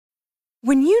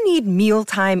When you need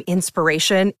mealtime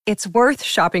inspiration, it's worth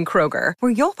shopping Kroger,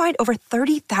 where you'll find over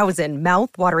 30,000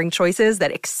 mouth-watering choices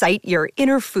that excite your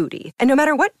inner foodie. And no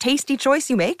matter what tasty choice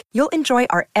you make, you'll enjoy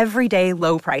our everyday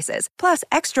low prices, plus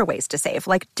extra ways to save,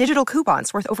 like digital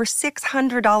coupons worth over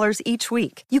 $600 each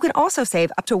week. You can also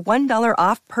save up to $1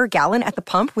 off per gallon at the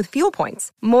pump with fuel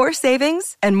points. More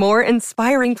savings and more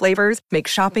inspiring flavors make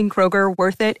shopping Kroger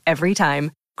worth it every time.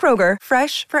 Kroger,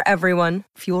 fresh for everyone.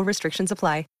 Fuel restrictions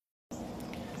apply.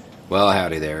 Well,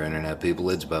 howdy there, Internet people.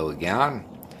 It's Bo again.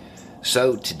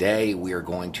 So today we are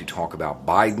going to talk about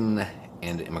Biden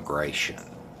and immigration.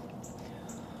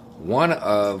 One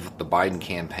of the Biden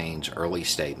campaign's early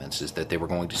statements is that they were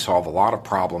going to solve a lot of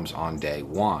problems on day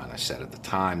one. I said at the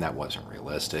time that wasn't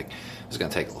realistic. It was going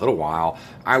to take a little while.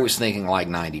 I was thinking like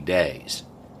 90 days.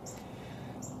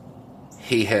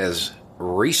 He has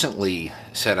recently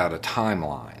set out a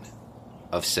timeline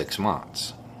of 6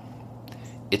 months.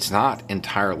 It's not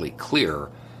entirely clear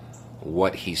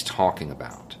what he's talking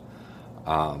about.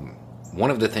 One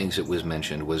of the things that was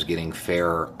mentioned was getting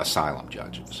fair asylum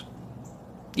judges.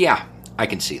 Yeah, I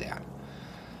can see that.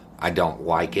 I don't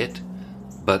like it,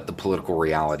 but the political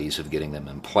realities of getting them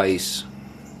in place,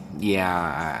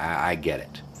 yeah, I get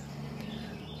it.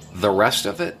 The rest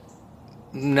of it,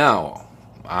 no,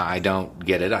 I don't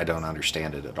get it. I don't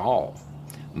understand it at all.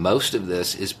 Most of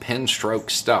this is pen stroke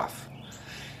stuff.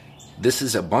 This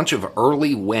is a bunch of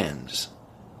early wins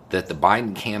that the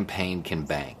Biden campaign can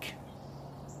bank,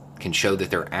 can show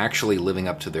that they're actually living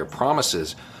up to their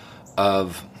promises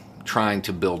of trying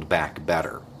to build back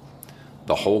better.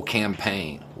 The whole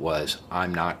campaign was,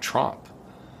 I'm not Trump.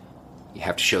 You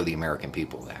have to show the American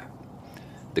people that.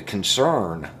 The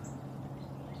concern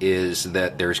is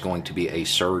that there's going to be a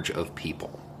surge of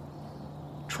people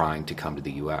trying to come to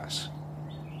the U.S.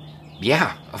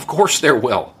 Yeah, of course there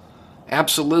will.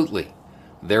 Absolutely.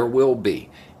 There will be.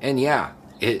 And yeah,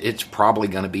 it's probably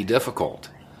going to be difficult.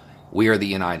 We are the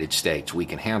United States. We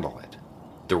can handle it.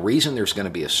 The reason there's going to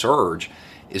be a surge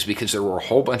is because there were a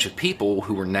whole bunch of people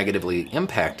who were negatively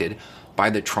impacted by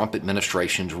the Trump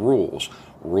administration's rules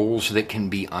that can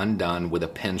be undone with a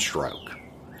pen stroke.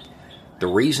 The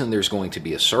reason there's going to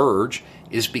be a surge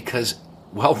is because,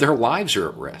 well, their lives are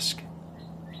at risk.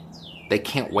 They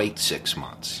can't wait 6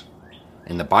 months.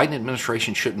 And the Biden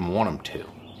administration shouldn't want them to.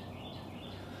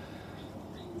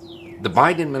 The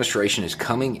Biden administration is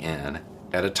coming in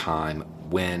at a time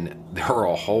when there are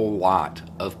a whole lot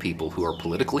of people who are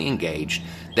politically engaged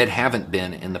that haven't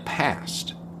been in the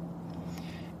past.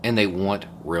 And they want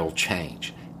real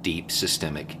change, deep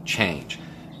systemic change.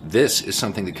 This is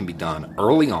something that can be done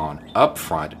early on, up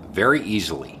front, very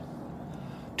easily,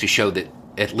 to show that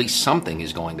at least something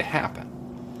is going to happen.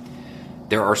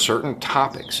 There are certain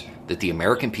topics that the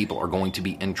American people are going to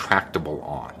be intractable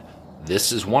on.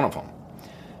 This is one of them.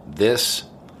 This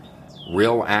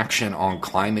real action on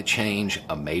climate change,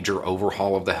 a major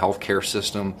overhaul of the healthcare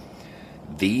system,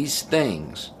 these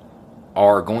things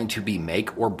are going to be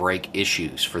make or break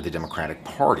issues for the Democratic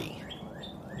Party.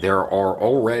 There are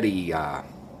already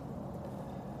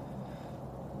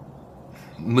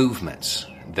movements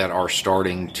that are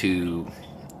starting to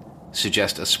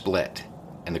suggest a split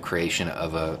and the creation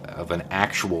of an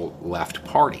actual left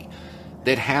party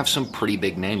that have some pretty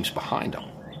big names behind them.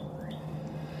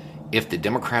 If the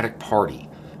Democratic Party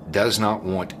does not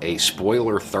want a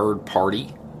spoiler third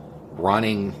party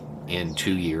running in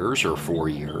 2 years or 4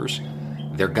 years,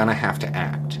 they're going to have to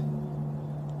act.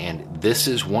 And this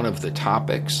is one of the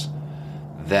topics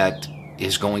that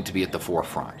is going to be at the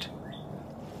forefront.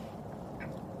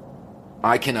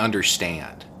 I can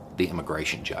understand the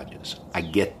immigration judges. I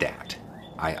get that.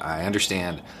 I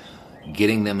understand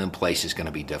getting them in place is going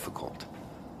to be difficult.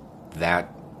 That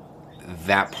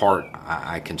part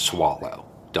I can swallow.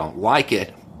 Don't like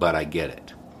it, but I get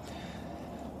it.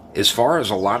 As far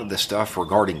as a lot of the stuff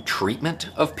regarding treatment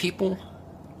of people,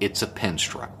 it's a pen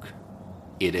stroke.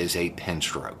 It is a pen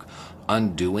stroke.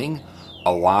 Undoing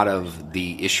a lot of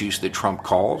the issues that Trump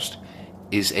caused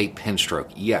is a pen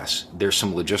stroke. Yes, there's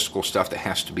some logistical stuff that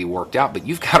has to be worked out, but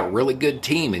you've got a really good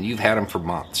team and you've had them for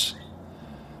months.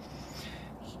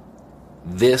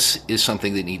 This is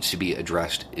something that needs to be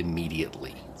addressed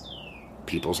immediately.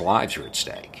 People's lives are at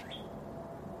stake.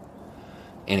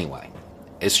 Anyway,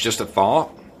 it's just a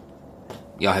thought.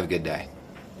 Y'all have a good day.